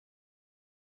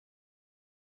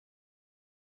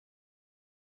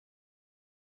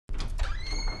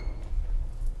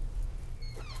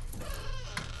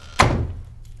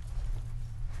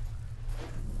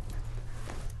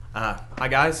Hi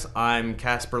guys, I'm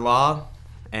Casper Lja,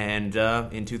 and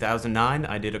in 2009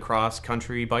 I did a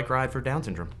cross-country bike ride for Down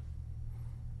syndrome.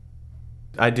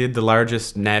 I did the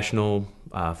largest national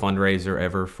fundraiser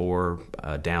ever for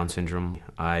Down syndrome.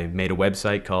 I made a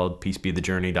website called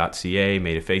peacebethejourney.ca,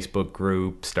 made a Facebook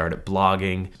group, started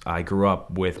blogging. I grew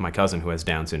up with my cousin who has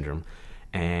Down syndrome,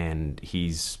 and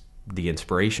he's the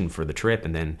inspiration for the trip.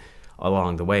 And then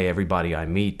along the way, everybody I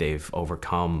meet, they've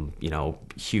overcome,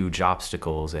 huge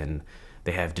obstacles, and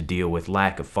they have to deal with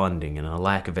lack of funding and a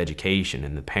lack of education,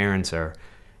 and the parents are,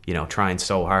 trying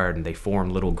so hard, and they form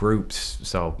little groups.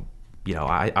 So,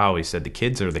 I always said the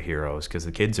kids are the heroes because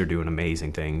the kids are doing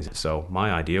amazing things. So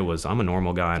my idea was I'm a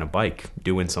normal guy on a bike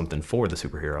doing something for the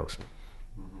superheroes.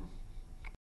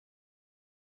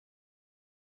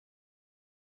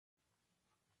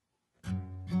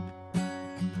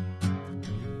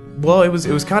 Well, it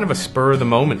was kind of a spur of the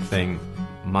moment thing.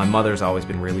 My mother's always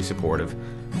been really supportive,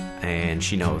 and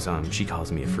she knows she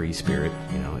calls me a free spirit,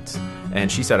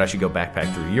 and she said I should go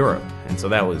backpack through Europe, and so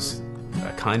that was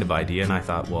a kind of idea, and I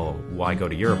thought, well, why go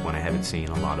to Europe when I haven't seen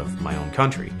a lot of my own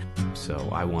country? So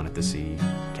I wanted to see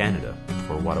Canada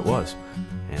for what it was,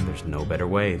 and there's no better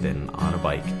way than on a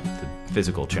bike. The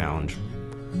physical challenge,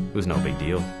 it was no big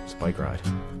deal. It's a bike ride.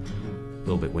 A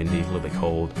little bit windy, a little bit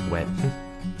cold, wet.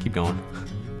 Keep going.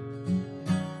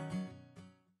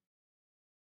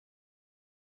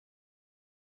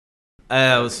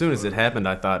 As soon as it happened,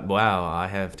 I thought, wow, I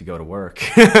have to go to work.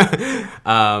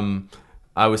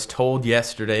 I was told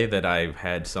yesterday that I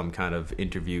had some kind of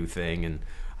interview thing, and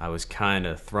I was kind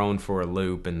of thrown for a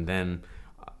loop. And then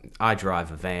I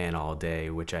drive a van all day,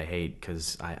 which I hate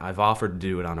because I've offered to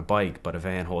do it on a bike, but a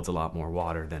van holds a lot more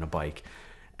water than a bike.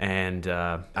 And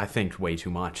I think way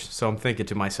too much. So I'm thinking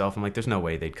to myself, I'm like, there's no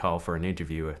way they'd call for an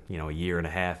interview, a year and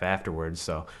a half afterwards.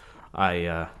 So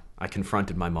I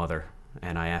confronted my mother,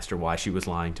 and I asked her why she was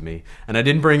lying to me. And I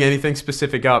didn't bring anything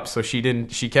specific up, so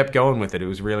she kept going with it. It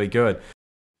was really good.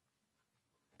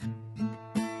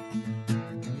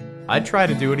 I'd try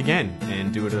to do it again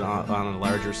and do it on a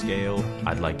larger scale.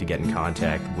 I'd like to get in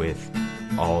contact with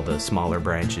all the smaller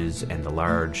branches and the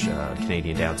large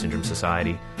Canadian Down Syndrome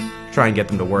Society, try and get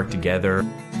them to work together.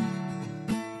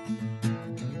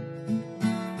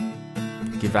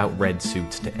 Give out red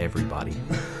suits to everybody.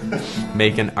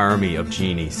 Make an army of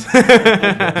genies.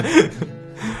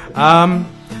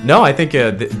 No, I think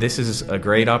this is a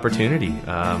great opportunity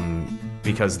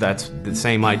because that's the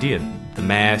same idea, the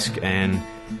mask, and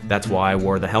that's why I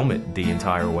wore the helmet the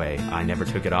entire way. I never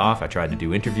took it off. I tried to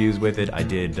do interviews with it. I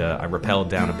rappelled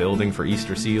down a building for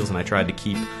Easter seals, and I tried to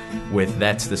keep with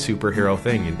that's the superhero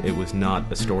thing. And it was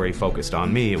not a story focused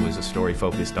on me. It was a story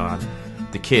focused on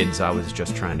the kids. I was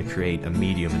just trying to create a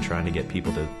medium and trying to get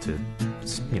people to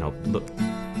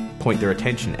point their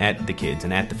attention at the kids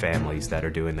and at the families that are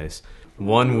doing this.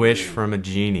 One wish from a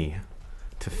genie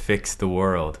to fix the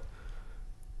world.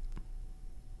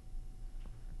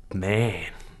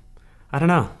 Man, I don't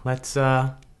know.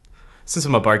 Since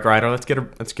I'm a bike rider, let's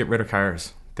get rid of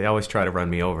cars. They always try to run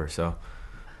me over. So,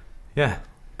 yeah,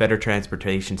 better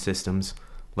transportation systems,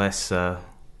 less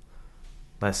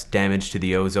damage to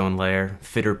the ozone layer,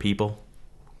 fitter people.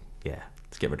 Yeah,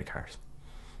 let's get rid of cars.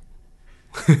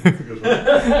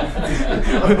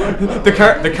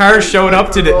 The car showed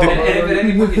up today. And if at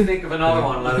any point you think of another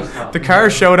one, let us know. The car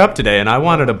showed up today, and I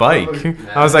wanted a bike.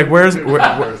 I was like, where's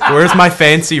my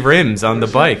fancy rims on the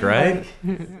bike, right?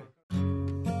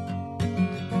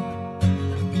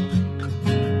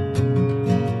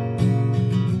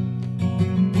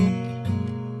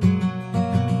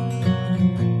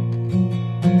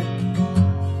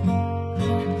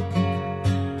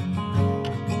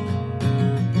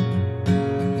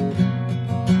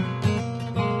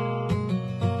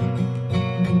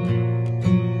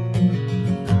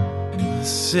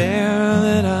 Air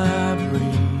that I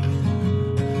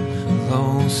breathe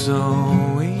flows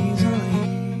so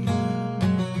easily,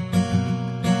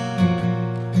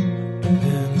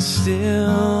 and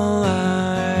still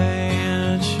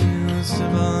I choose to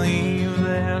believe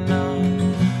they're not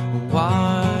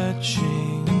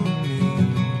watching me.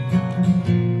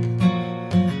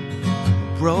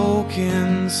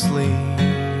 Broken sleep,